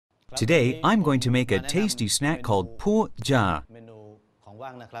Today, I'm going to make a tasty snack called pu ja.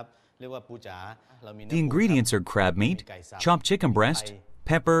 The ingredients are crab meat, chopped chicken breast,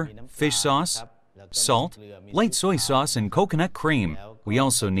 pepper, fish sauce, salt, light soy sauce, and coconut cream. We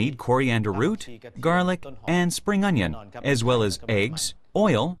also need coriander root, garlic, and spring onion, as well as eggs,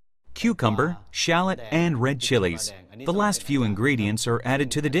 oil, cucumber, shallot, and red chilies. The last few ingredients are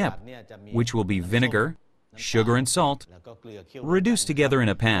added to the dip, which will be vinegar, sugar and salt, reduced together in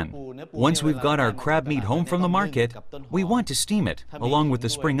a pan. Once we've got our crab meat home from the market, we want to steam it, along with the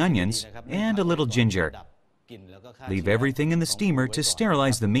spring onions and a little ginger. Leave everything in the steamer to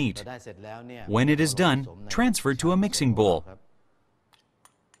sterilize the meat. When it is done, transfer to a mixing bowl.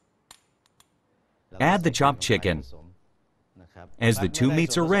 Add the chopped chicken. As the two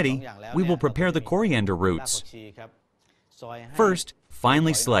meats are ready, we will prepare the coriander roots. First,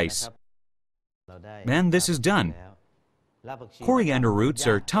 finely slice. And this is done. Coriander roots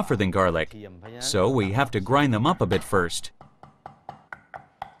are tougher than garlic, so we have to grind them up a bit first.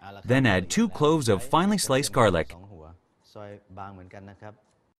 Then add 2 cloves of finely sliced garlic.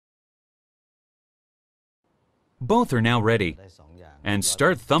 Both are now ready. And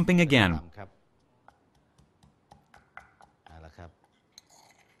start thumping again.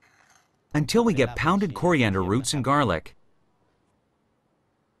 Until we get pounded coriander roots and garlic.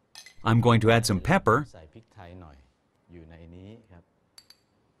 I'm going to add some pepper,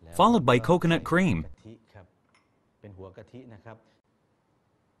 followed by coconut cream.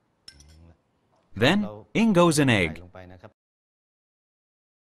 Then, in goes an egg.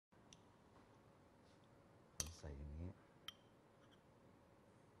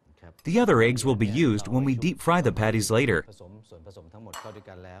 The other eggs will be used when we deep fry the patties later.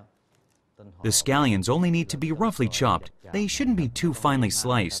 The scallions only need to be roughly chopped. They shouldn't be too finely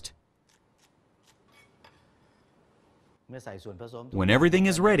sliced. When everything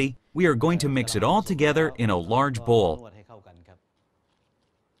is ready, we are going to mix it all together in a large bowl.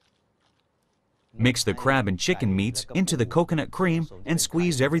 Mix the crab and chicken meats into the coconut cream and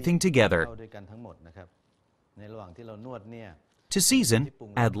squeeze everything together. To season,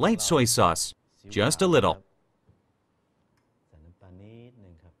 add light soy sauce, just a little.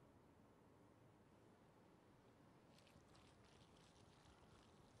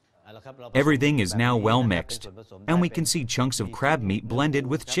 Everything is now well mixed, and we can see chunks of crab meat blended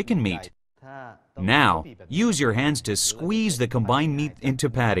with chicken meat. Now, use your hands to squeeze the combined meat into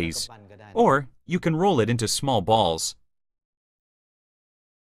patties, or you can roll it into small balls.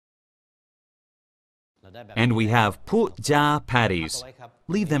 And we have pu ja patties.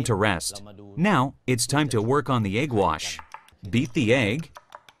 Leave them to rest. Now, it's time to work on the egg wash. Beat the egg.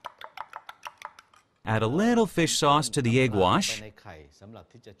 Add a little fish sauce to the egg wash.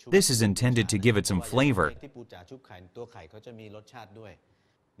 This is intended to give it some flavor.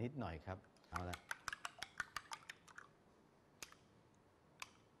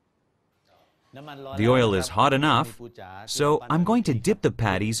 The oil is hot enough, so I'm going to dip the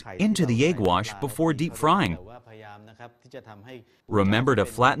patties into the egg wash before deep frying. Remember to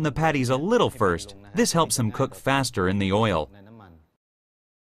flatten the patties a little first. This helps them cook faster in the oil.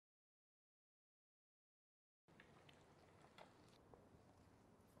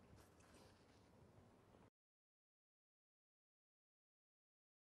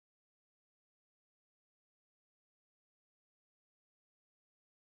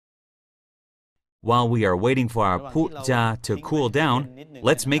 While we are waiting for our pu ja to cool down,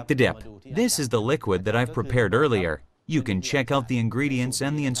 let's make the dip. This is the liquid that I've prepared earlier. You can check out the ingredients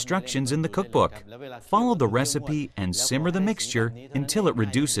and the instructions in the cookbook. Follow the recipe and simmer the mixture until it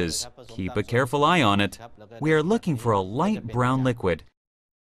reduces. Keep a careful eye on it. We are looking for a light brown liquid.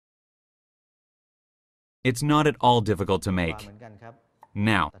 It's not at all difficult to make.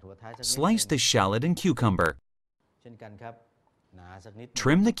 Now, slice the shallot and cucumber.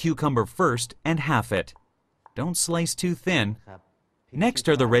 Trim the cucumber first and half it. Don't slice too thin. Next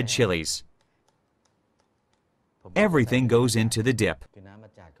are the red chilies. Everything goes into the dip.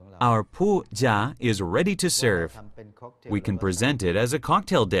 Our pu ja is ready to serve. We can present it as a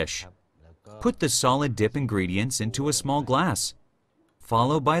cocktail dish. Put the solid dip ingredients into a small glass,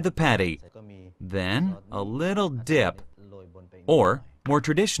 followed by the patty. Then a little dip, or more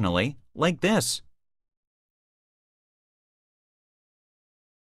traditionally, like this.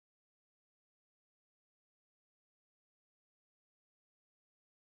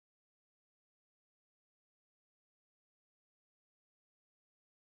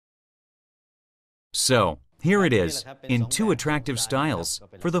 So, here it is, in 2 attractive styles.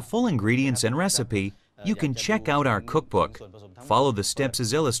 For the full ingredients and recipe, you can check out our cookbook. Follow the steps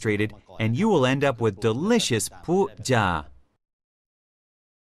as illustrated, and you will end up with delicious pu ja.